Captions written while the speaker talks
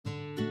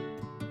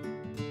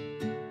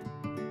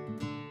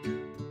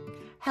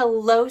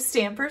Hello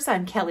Stampers,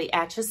 I'm Kelly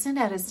Acheson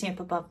at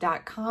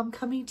stampabove.com,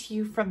 coming to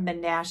you from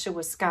Menasha,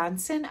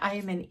 Wisconsin. I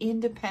am an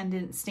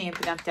independent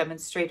Stampin' Up!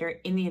 Demonstrator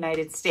in the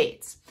United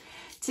States.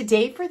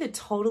 Today for the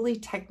Totally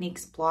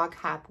Techniques blog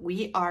hop,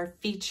 we are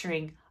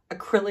featuring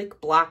acrylic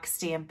block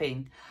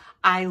stamping.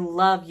 I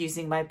love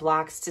using my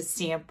blocks to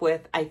stamp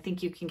with. I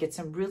think you can get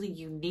some really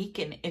unique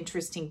and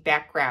interesting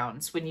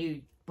backgrounds when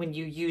you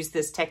use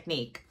this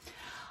technique.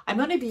 I'm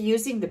going to be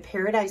using the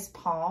Paradise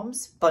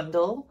Palms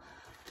bundle.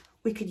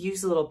 We could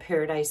use a little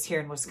paradise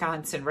here in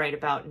Wisconsin right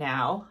about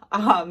now.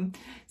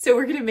 So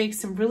we're going to make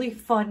some really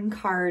fun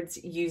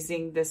cards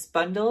using this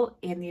bundle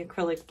and the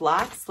acrylic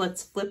blocks.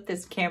 Let's flip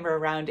this camera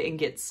around and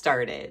get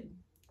started.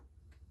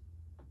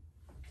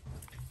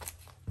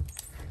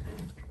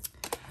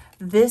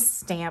 This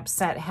stamp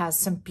set has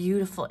some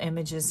beautiful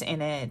images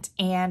in it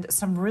and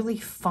some really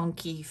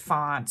funky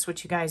fonts,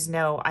 which you guys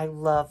know I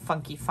love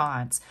funky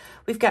fonts.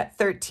 We've got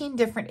 13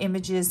 different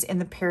images in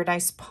the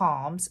Paradise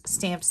Palms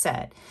stamp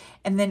set.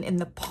 And then in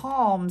the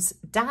Palms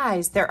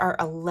dies, there are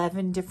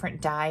 11 different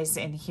dies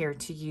in here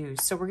to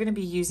use. So we're going to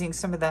be using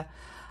some of the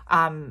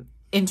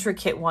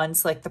intricate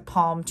ones like the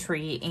palm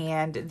tree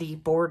and the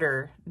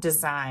border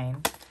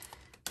design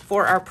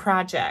for our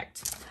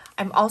project.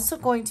 I'm also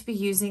going to be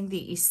using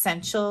the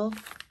Essential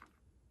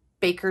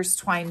Baker's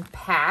Twine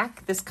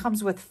pack. This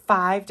comes with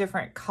 5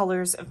 different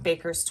colors of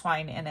Baker's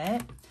Twine in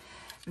it.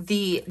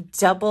 The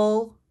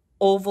double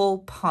oval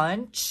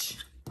punch,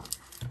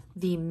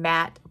 the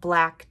matte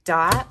black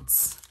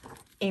dots,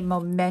 a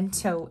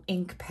Memento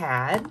ink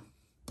pad,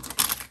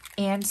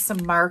 and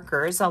some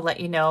markers. I'll let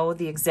you know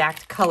the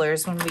exact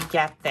colors when we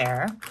get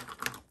there.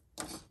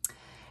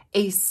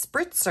 A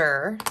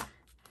spritzer,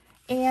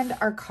 and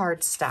our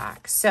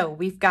cardstock. So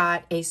we've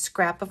got a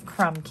scrap of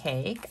crumb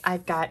cake.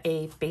 I've got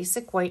a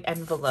basic white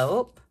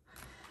envelope.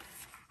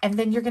 And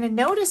then you're going to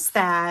notice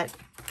that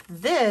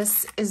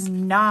this is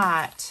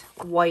not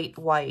white.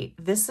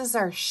 This is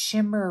our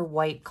shimmer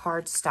white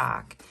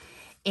cardstock.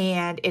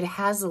 And it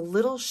has a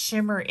little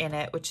shimmer in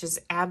it, which is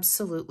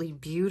absolutely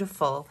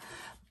beautiful.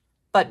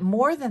 But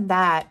more than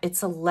that,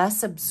 it's a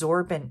less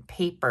absorbent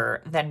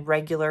paper than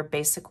regular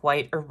basic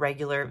white or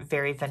regular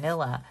very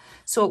vanilla.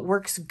 So it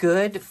works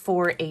good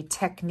for a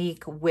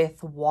technique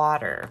with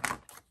water.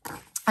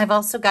 I've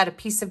also got a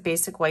piece of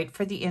basic white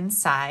for the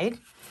inside.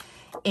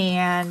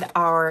 And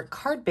our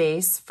card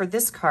base for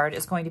this card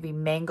is going to be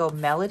Mango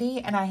Melody.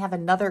 And I have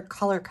another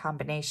color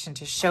combination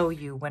to show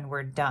you when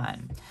we're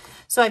done.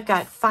 So I've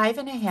got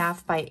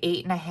 5.5 by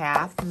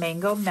 8.5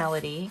 Mango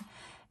Melody.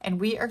 And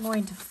we are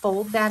going to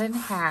fold that in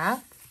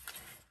half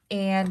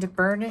and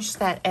burnish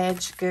that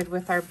edge good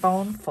with our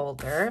bone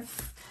folder.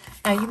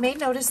 Now you may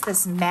notice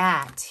this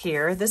mat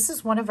here. This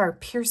is one of our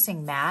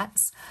piercing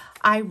mats.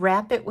 I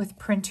wrap it with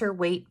printer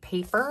weight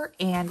paper,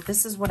 and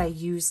this is what I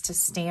use to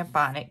stamp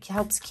on. It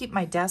helps keep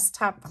my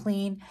desktop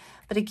clean,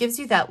 but it gives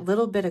you that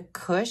little bit of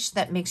cush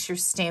that makes your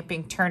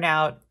stamping turn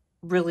out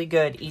really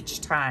good each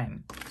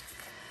time.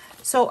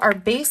 So our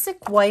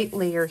basic white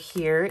layer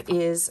here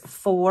is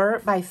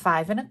 4 by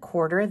 5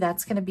 1/4.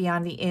 That's going to be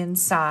on the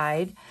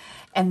inside.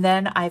 And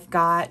then I've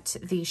got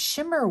the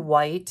shimmer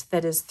white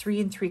that is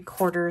 3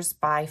 3/4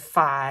 by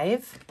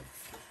 5.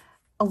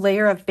 A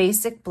layer of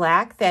basic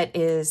black that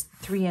is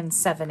 3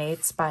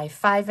 7/8 by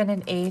 5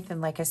 1/8. And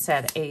like I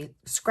said, a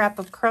scrap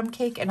of crumb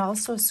cake and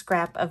also a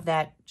scrap of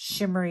that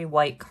shimmery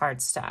white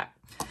cardstock.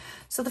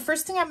 So the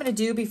first thing I'm going to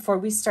do before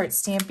we start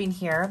stamping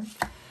here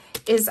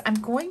is I'm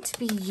going to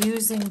be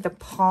using the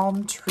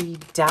palm tree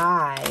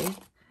die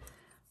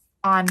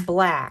on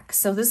black.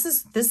 So this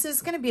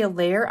is going to be a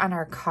layer on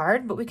our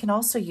card, but we can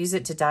also use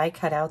it to die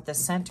cut out the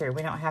center.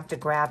 We don't have to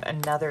grab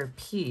another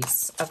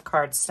piece of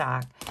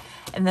cardstock.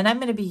 And then I'm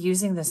going to be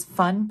using this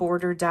fun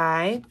border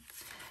die,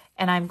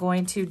 and I'm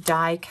going to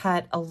die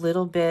cut a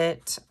little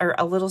bit, or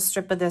a little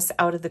strip of this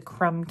out of the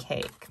crumb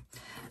cake.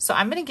 So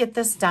I'm going to get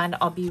this done.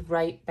 I'll be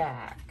right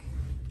back.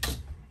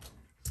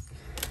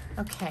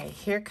 Okay,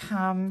 here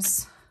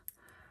comes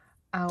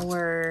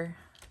our,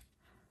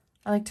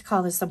 I like to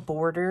call this a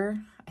border.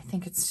 I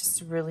think it's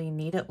just really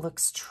neat. It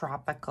looks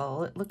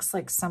tropical. It looks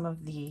like some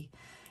of the,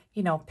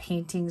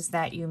 paintings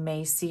that you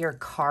may see, or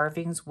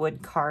carvings,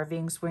 wood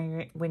carvings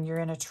when you're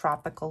in a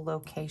tropical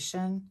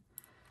location.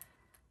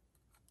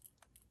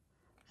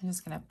 I'm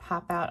just going to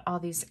pop out all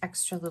these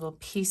extra little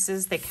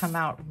pieces. They come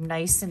out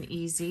nice and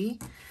easy.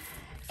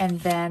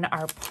 And then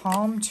our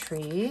palm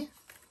tree.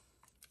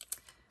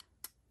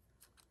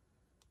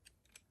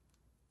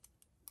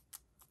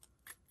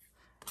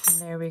 And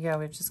there we go.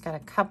 We've just got a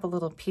couple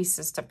little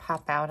pieces to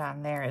pop out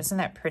on there. Isn't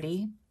that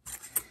pretty?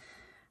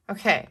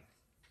 Okay.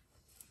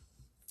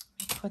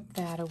 Put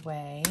that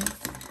away.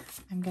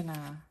 I'm going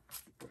to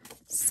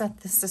set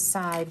this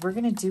aside. We're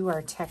going to do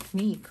our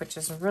technique, which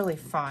is really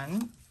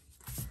fun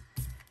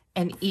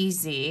and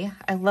easy.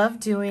 I love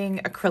doing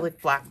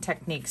acrylic block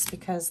techniques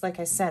because, like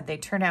I said, they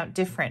turn out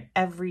different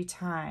every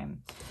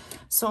time.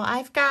 So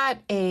I've got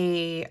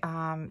a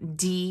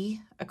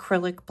D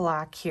acrylic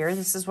block here.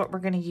 This is what we're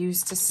going to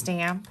use to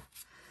stamp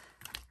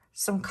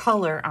some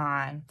color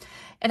on.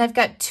 And I've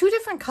got two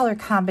different color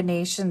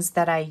combinations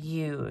that I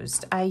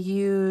used. I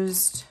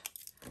used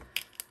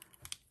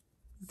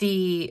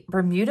the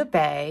Bermuda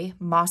Bay,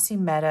 Mossy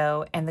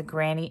Meadow, and the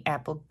Granny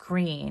Apple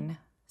Green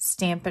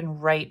Stampin'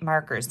 Right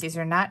markers. These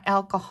are not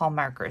alcohol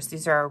markers.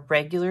 These are our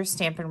regular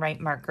Stampin' Right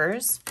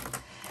markers.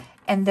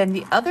 And then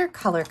the other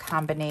color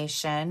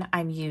combination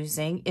I'm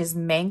using is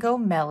Mango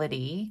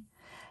Melody,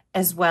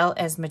 as well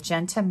as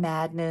Magenta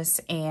Madness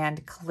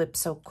and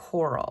Calypso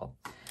Coral.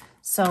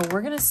 So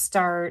we're going to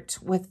start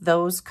with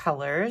those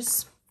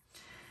colors.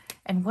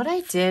 And what I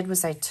did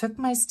was I took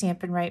my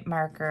Stampin' Right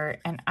marker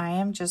and I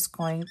am just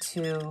going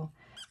to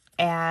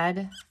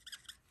add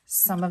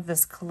some of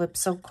this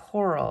Calypso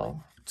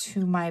Coral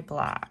to my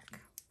block.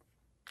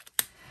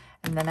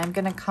 And then I'm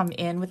going to come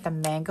in with the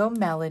Mango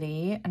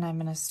Melody and I'm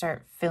going to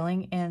start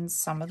filling in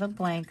some of the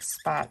blank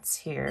spots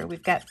here.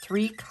 We've got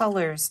 3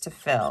 colors to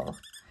fill.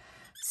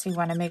 So you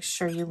want to make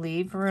sure you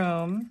leave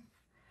room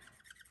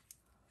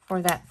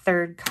for that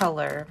 3rd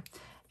color.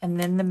 And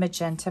then the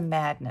Magenta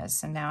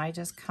Madness. And now I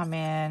just come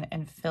in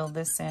and fill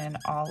this in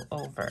all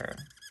over.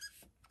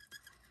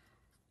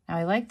 Now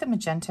I like the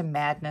Magenta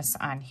Madness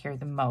on here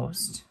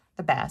the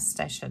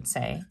best, I should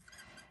say,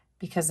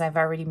 because I've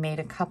already made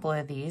a couple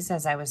of these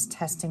as I was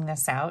testing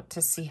this out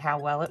to see how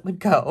well it would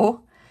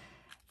go.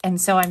 And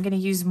so I'm going to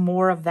use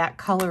more of that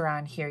color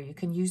on here. You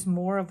can use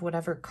more of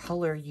whatever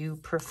color you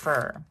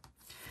prefer.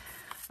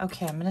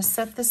 Okay, I'm going to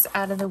set this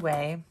out of the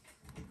way.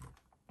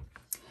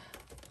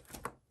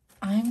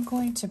 I'm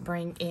going to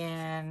bring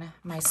in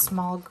my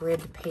small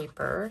grid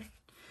paper.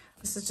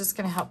 This is just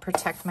going to help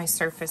protect my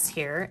surface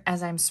here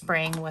as I'm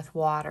spraying with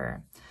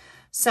water.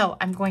 So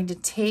I'm going to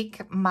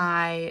take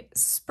my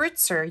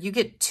spritzer. You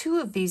get 2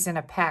 of these in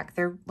a pack.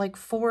 They're like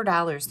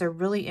 $4. They're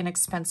really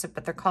inexpensive,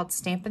 but they're called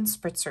Stampin'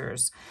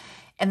 Spritzers.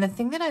 And the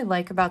thing that I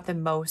like about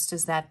them most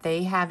is that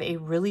they have a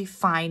really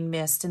fine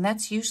mist, and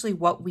that's usually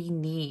what we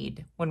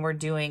need when we're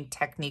doing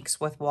techniques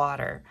with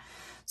water.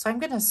 So I'm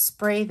going to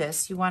spray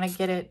this. You want to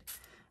get it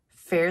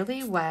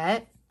fairly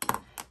wet,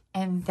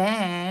 and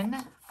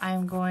then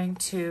I'm going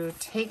to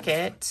take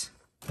it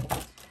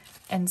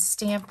and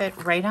stamp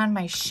it right on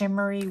my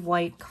shimmery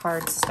white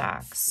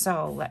cardstock.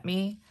 So let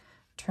me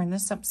turn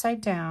this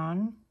upside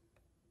down,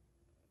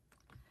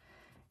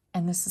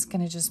 and this is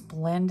going to just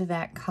blend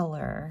that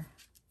color.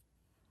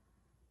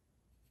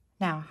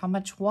 Now, how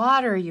much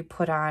water you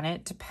put on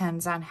it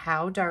depends on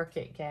how dark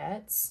it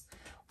gets.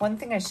 One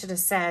thing I should have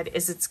said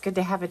is it's good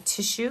to have a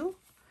tissue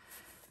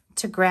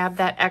to grab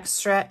that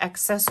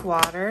excess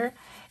water.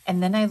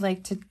 And then I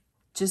like to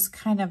just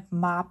kind of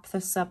mop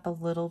this up a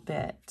little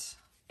bit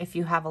if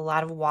you have a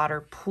lot of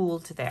water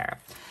pooled there.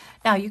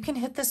 Now you can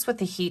hit this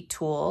with a heat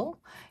tool.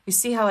 You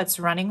see how it's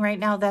running right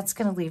now? That's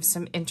going to leave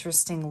some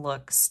interesting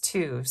looks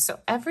too. So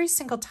every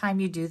single time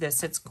you do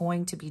this, it's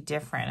going to be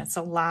different. It's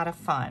a lot of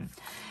fun.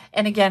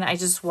 And again, I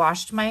just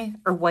wiped my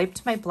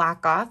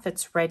block off.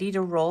 It's ready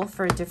to roll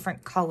for a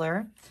different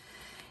color.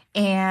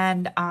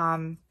 And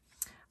I'm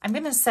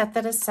going to set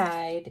that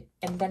aside,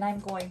 and then I'm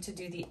going to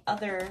do the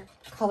other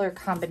color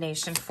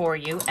combination for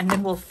you, and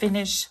then we'll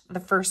finish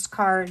the first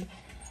card,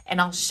 and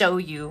I'll show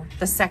you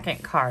the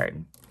second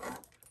card.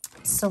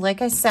 So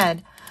like I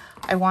said,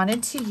 I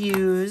wanted to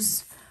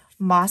use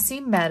Mossy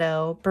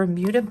Meadow,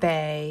 Bermuda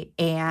Bay,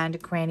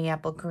 and Granny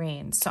Apple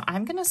Green. So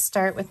I'm going to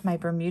start with my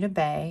Bermuda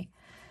Bay.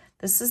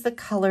 This is the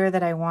color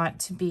that I want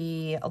to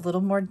be a little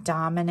more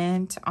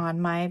dominant on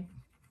my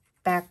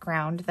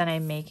background that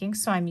I'm making.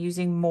 So I'm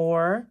using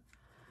more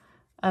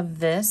of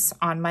this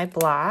on my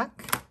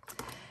block.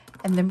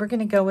 And then we're going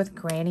to go with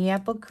Granny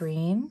Apple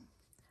Green.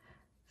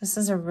 This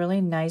is a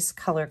really nice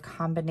color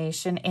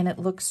combination, and it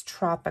looks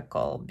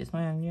tropical.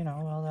 And, you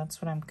know, well,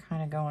 that's what I'm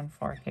kind of going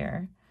for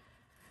here.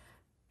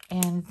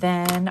 And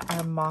then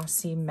our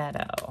Mossy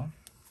Meadow.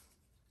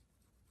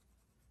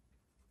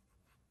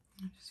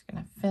 I'm just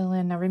going to fill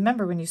in. Now,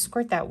 remember, when you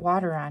squirt that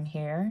water on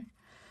here,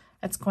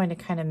 that's going to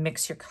kind of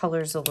mix your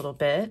colors a little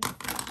bit,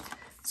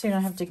 so you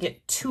don't have to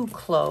get too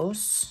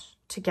close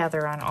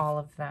together on all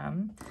of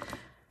them.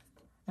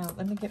 Now,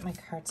 let me get my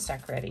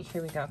cardstock ready.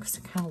 Here we go, because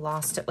I kind of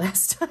lost it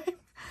last time.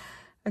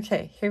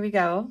 Okay, here we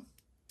go.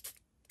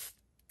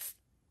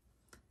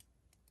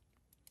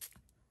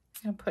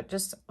 I'm going to put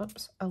just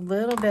a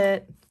little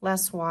bit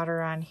less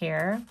water on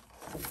here.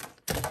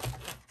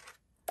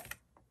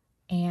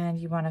 And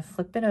you want to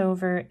flip it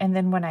over. And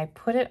then when I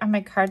put it on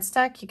my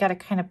cardstock, you got to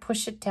kind of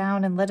push it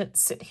down and let it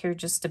sit here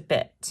just a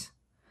bit.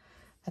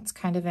 That's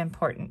kind of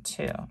important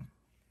too.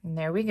 And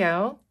there we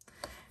go.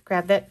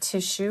 Grab that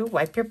tissue,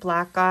 wipe your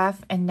block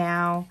off, and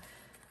now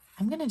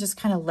I'm going to just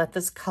kind of let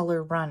this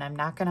color run. I'm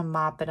not going to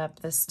mop it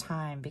up this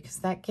time because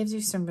that gives you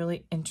some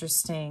really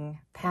interesting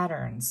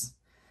patterns,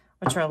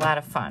 which are a lot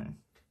of fun.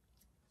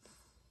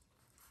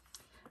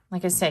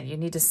 Like I said, you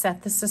need to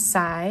set this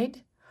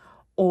aside,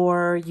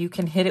 or you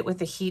can hit it with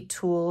a heat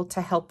tool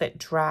to help it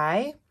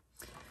dry.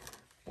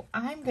 What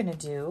I'm going to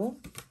do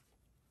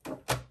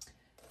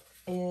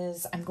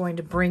is I'm going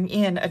to bring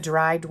in a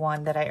dried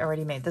one that I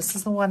already made. This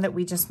is the one that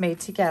we just made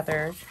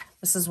together.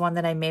 This is one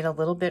that I made a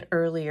little bit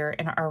earlier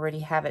and already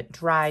have it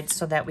dried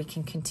so that we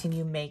can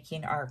continue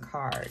making our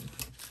card.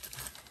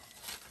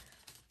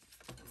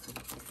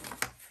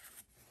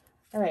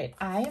 All right,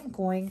 I am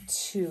going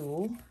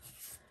to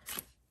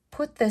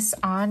put this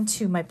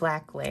onto my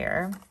black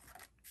layer.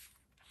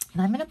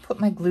 And I'm going to put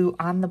my glue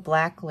on the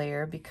black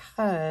layer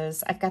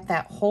because I've got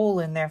that hole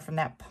in there from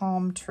that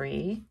palm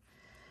tree.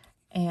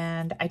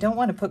 And I don't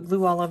want to put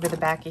glue all over the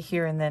back of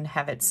here and then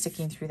have it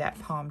sticking through that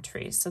palm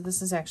tree. So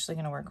this is actually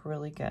going to work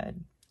really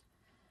good.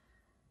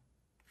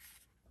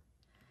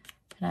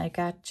 And I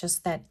got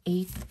just that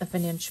 1/8 of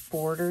an inch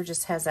border,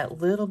 just has that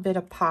little bit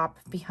of pop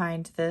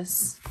behind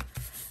this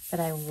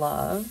that I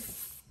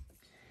love.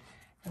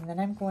 And then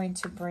I'm going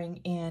to bring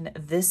in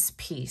this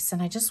piece.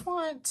 And I just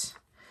want,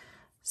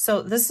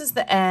 so this is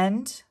the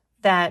end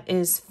that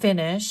is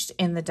finished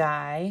in the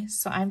die.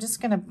 So I'm just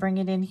going to bring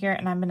it in here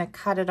and I'm going to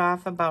cut it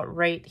off about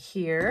right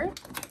here.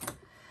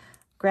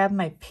 Grab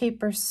my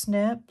paper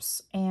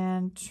snips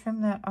and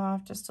trim that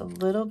off just a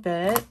little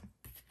bit.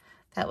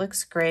 That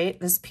looks great.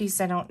 This piece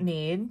I don't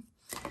need.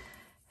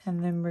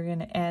 And then we're going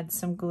to add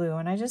some glue.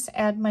 And I just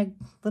add my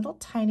little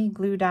tiny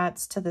glue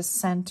dots to the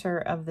center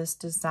of this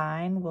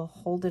design. We'll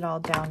hold it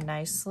all down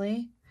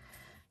nicely.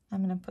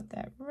 I'm going to put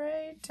that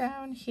right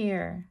down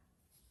here.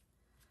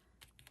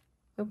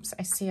 Oops,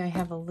 I see I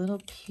have a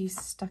little piece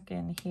stuck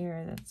in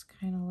here that's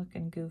kind of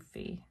looking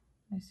goofy.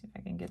 Let me see if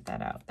I can get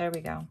that out. There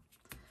we go.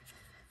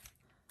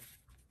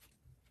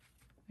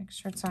 Make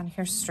sure it's on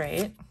here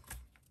straight.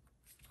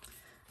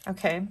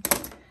 Okay.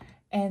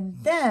 And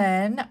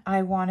then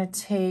I want to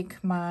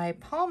take my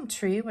palm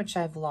tree, which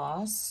I've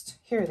lost.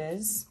 Here it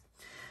is.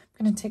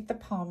 I'm going to take the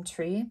palm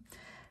tree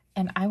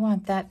and I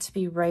want that to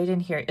be right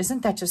in here.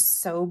 Isn't that just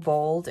so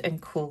bold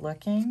and cool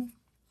looking?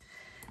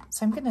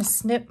 So I'm going to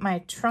snip my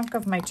trunk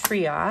of my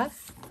tree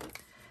off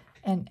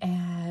and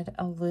add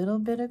a little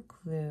bit of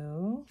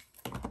glue.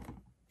 And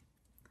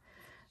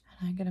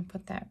I'm going to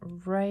put that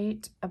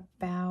right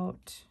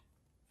about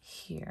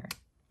here.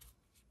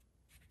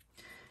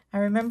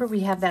 Now remember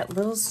we have that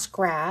little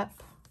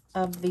scrap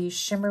of the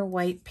shimmer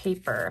white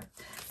paper.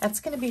 That's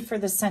going to be for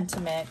the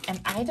sentiment,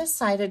 and I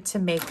decided to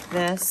make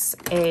this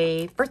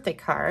a birthday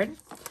card.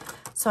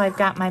 So I've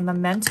got my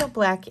Memento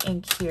black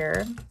ink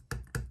here.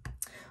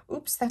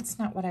 Oops, that's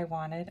not what I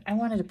wanted. I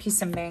wanted a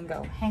piece of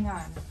mango. Hang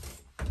on.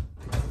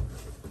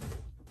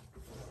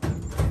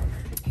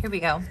 Here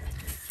we go.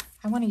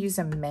 I want to use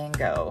a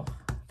mango.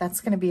 That's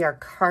going to be our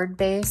card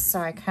base, so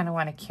I kind of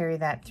want to carry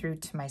that through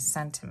to my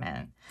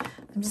sentiment.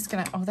 I'm just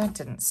going to, oh, that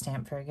didn't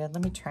stamp very good.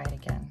 Let me try it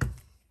again.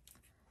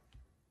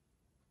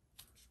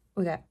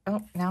 We got,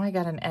 oh, now I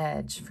got an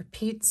edge. For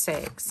Pete's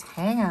sakes,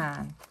 hang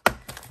on.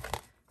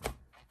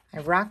 I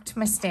rocked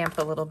my stamp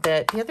a little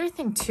bit. The other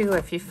thing too,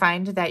 if you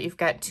find that you've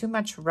got too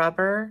much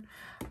rubber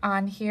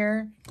on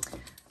here,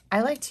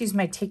 I like to use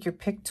my take your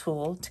pick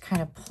tool to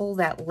kind of pull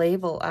that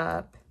label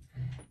up.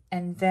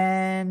 And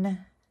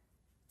then,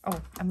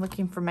 oh, I'm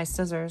looking for my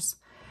scissors.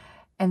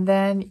 And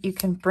then you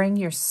can bring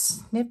your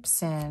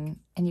snips in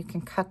and you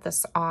can cut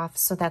this off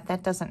so that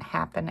that doesn't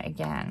happen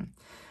again.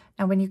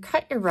 Now, when you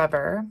cut your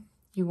rubber,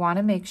 you want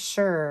to make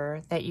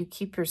sure that you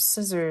keep your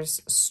scissors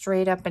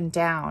straight up and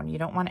down. You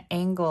don't want to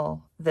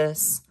angle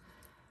this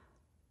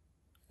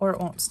or it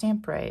won't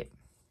stamp right.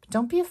 But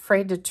don't be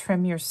afraid to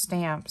trim your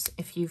stamps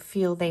if you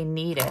feel they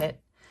need it.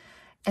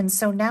 And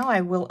so now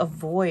I will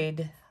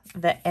avoid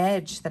the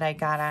edge that I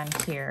got on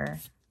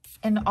here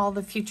in all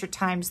the future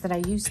times that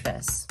I use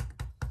this.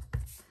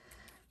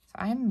 So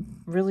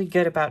I'm really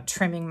good about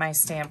trimming my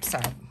stamps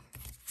up.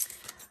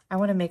 I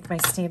want to make my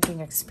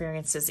stamping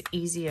experience as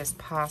easy as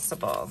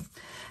possible.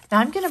 Now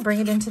I'm going to bring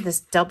it into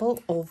this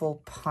double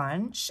oval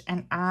punch,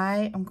 and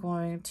I am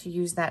going to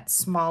use that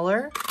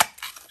smaller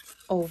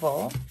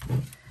oval.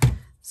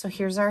 So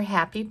here's our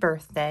happy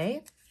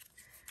birthday.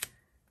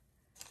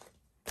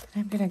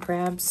 I'm going to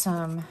grab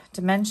some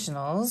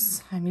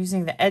dimensionals. I'm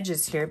using the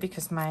edges here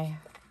because I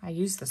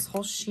use this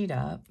whole sheet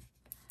up.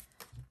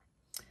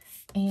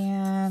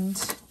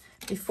 And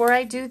before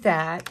I do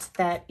that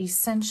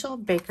essential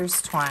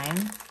baker's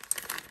twine,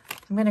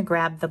 I'm going to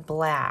grab the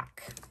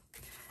black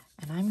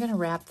and I'm going to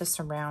wrap this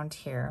around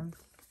here.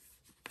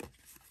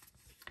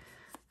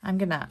 I'm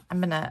going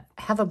to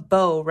have a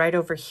bow right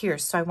over here.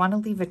 So I want to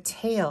leave a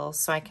tail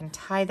so I can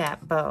tie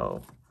that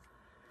bow.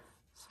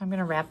 So I'm going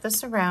to wrap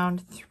this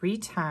around 3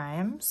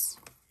 times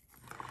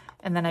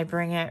and then I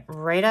bring it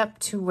right up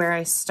to where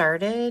I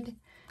started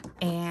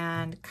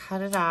and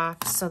cut it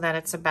off so that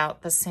it's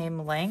about the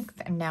same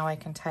length. And now I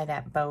can tie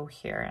that bow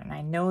here. And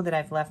I know that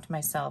I've left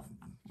myself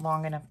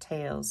long enough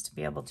tails to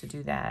be able to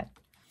do that.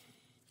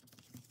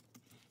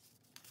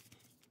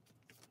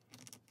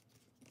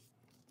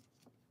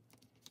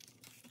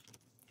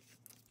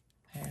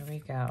 There we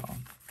go.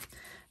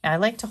 Now I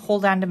like to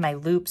hold on to my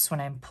loops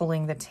when I'm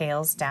pulling the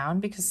tails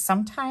down because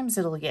sometimes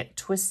it'll get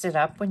twisted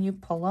up when you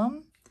pull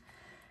them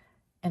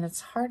and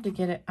it's hard to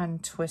get it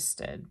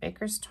untwisted.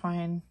 Baker's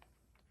twine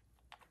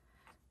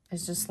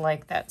is just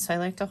like that. So I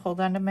like to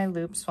hold on to my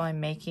loops while I'm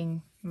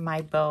making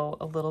my bow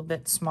a little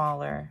bit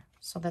smaller.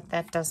 so that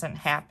that doesn't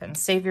happen.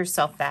 Save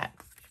yourself that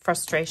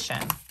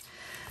frustration.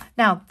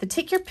 Now, the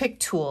Take Your Pick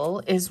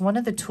tool is one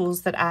of the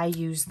tools that I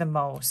use the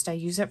most. I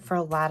use it for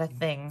a lot of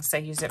things. I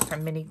use it for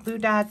mini glue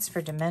dots,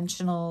 for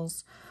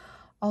dimensionals,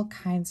 all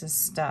kinds of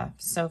stuff.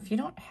 So if you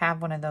don't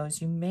have one of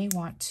those, you may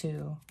want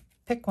to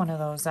pick one of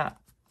those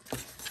up.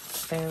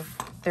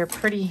 They're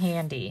pretty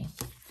handy.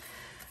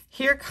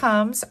 Here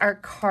comes our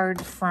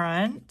card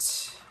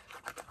front.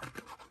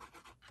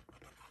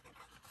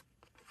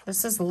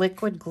 This is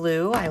liquid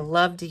glue. I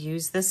love to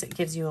use this. It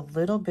gives you a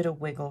little bit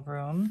of wiggle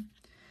room.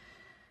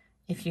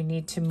 If you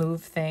need to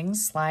move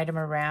things, slide them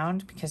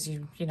around because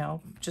you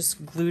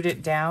just glued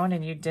it down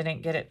and you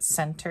didn't get it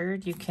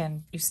centered,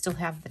 you still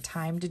have the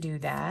time to do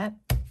that.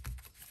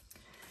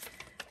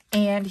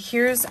 And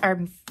here's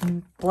our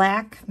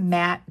black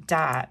matte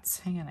dots.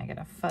 Hang on, I got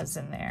a fuzz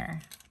in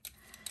there.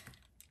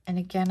 And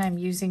again, I'm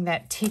using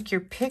that Take Your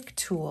Pick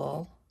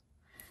tool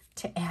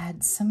to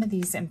add some of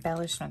these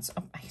embellishments.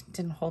 Oh, I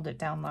didn't hold it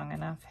down long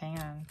enough. Hang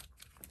on.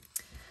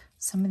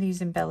 Some of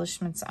these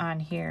embellishments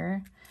on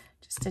here,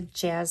 just to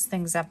jazz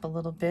things up a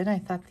little bit. I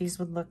thought these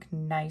would look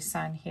nice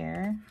on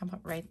here. How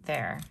about right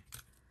there?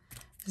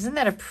 Isn't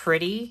that a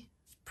pretty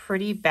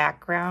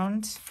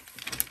background?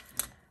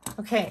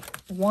 Okay,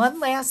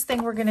 one last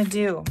thing we're gonna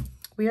do.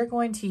 We are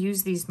going to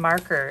use these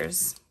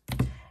markers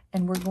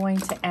and we're going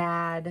to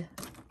add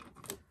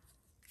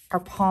our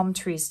palm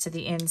trees to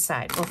the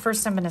inside. Well,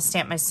 first I'm gonna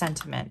stamp my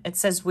sentiment. It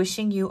says,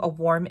 wishing you a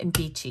warm and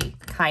beachy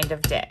kind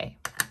of day.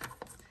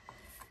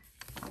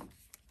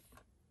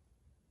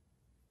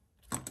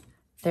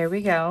 There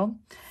we go.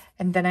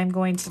 And then I'm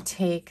going to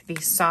take the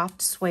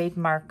soft suede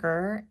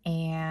marker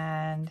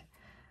and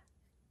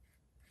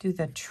do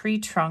the tree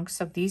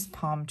trunks of these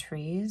palm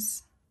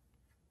trees.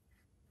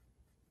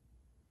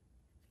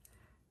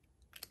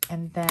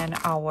 And then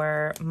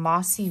our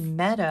mossy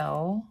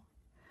meadow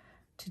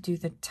to do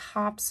the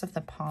tops of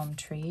the palm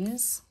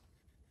trees.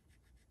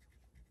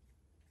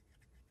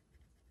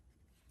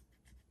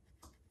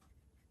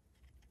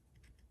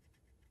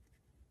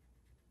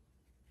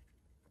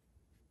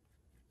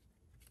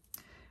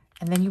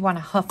 And then you want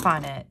to huff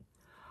on it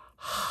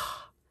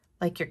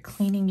like you're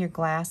cleaning your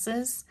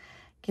glasses.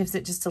 Gives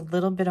it just a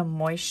little bit of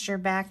moisture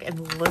back,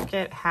 and look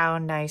at how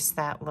nice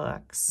that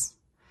looks.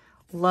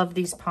 Love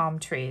these palm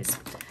trees.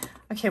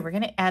 Okay, we're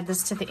going to add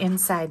this to the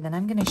inside, and then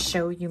I'm going to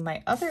show you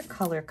my other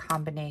color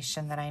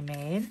combination that I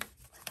made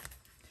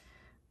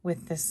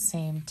with the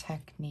same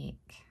technique.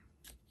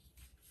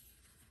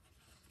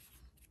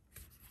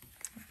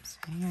 Oops,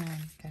 hang on,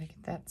 gotta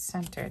get that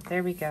centered.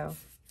 There we go.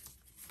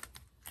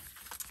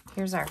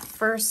 Here's our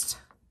first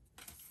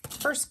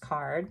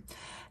card.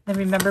 Then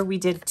remember, we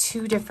did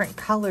 2 different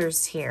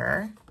colors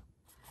here.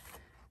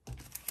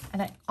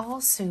 And I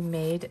also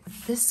made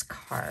this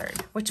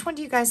card. Which one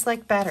do you guys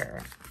like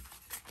better?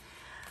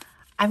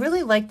 I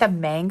really like the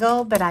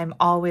mango, but I'm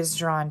always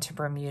drawn to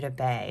Bermuda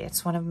Bay.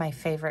 It's one of my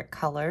favorite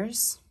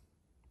colors.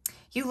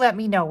 You let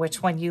me know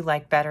which one you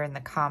like better in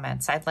the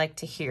comments. I'd like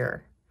to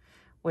hear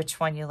which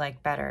one you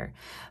like better.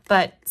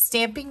 But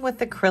stamping with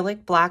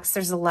acrylic blocks,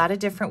 there's a lot of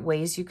different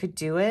ways you could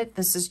do it.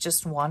 This is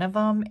just one of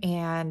them.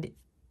 And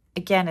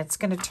again, it's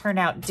going to turn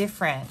out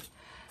different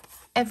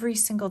every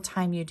single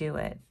time you do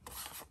it.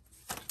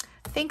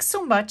 Thanks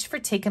so much for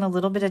taking a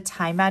little bit of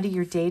time out of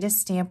your day to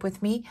stamp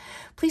with me.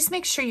 Please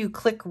make sure you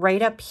click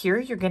right up here.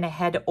 You're going to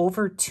head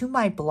over to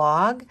my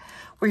blog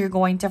where you're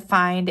going to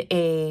find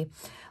a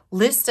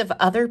list of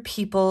other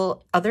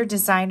people, other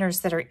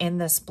designers that are in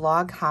this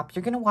blog hop.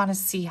 You're going to want to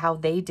see how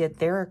they did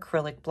their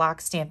acrylic block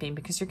stamping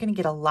because you're going to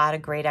get a lot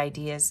of great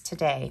ideas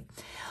today.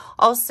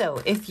 Also,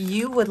 if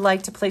you would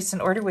like to place an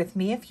order with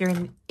me, if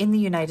you're in the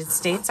United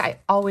States, I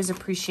always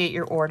appreciate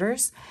your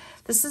orders.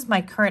 This is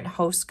my current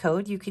host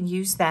code. You can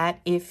use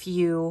that if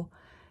you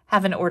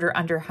have an order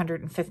under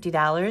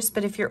 $150.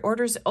 But if your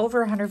order's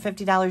over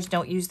 $150,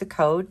 don't use the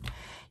code.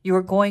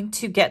 You're going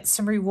to get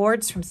some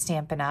rewards from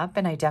Stampin' Up,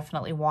 and I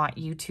definitely want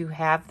you to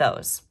have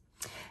those.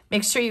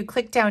 Make sure you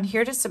click down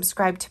here to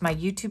subscribe to my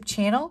YouTube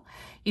channel.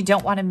 You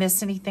don't want to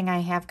miss anything I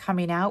have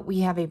coming out. We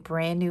have a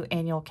brand new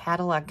annual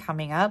catalog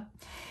coming up.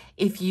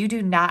 If you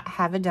do not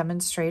have a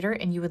demonstrator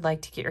and you would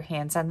like to get your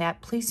hands on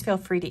that, please feel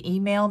free to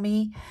email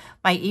me.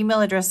 My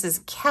email address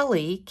is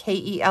Kelly,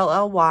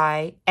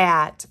 K-E-L-L-Y,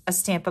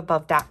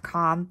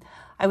 @astampabove.com.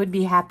 I would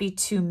be happy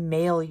to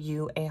mail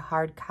you a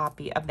hard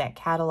copy of that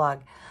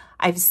catalog.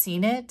 I've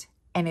seen it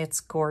and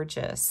it's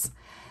gorgeous.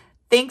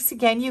 Thanks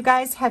again, you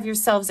guys. Have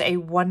yourselves a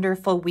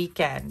wonderful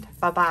weekend.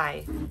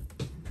 Bye-bye.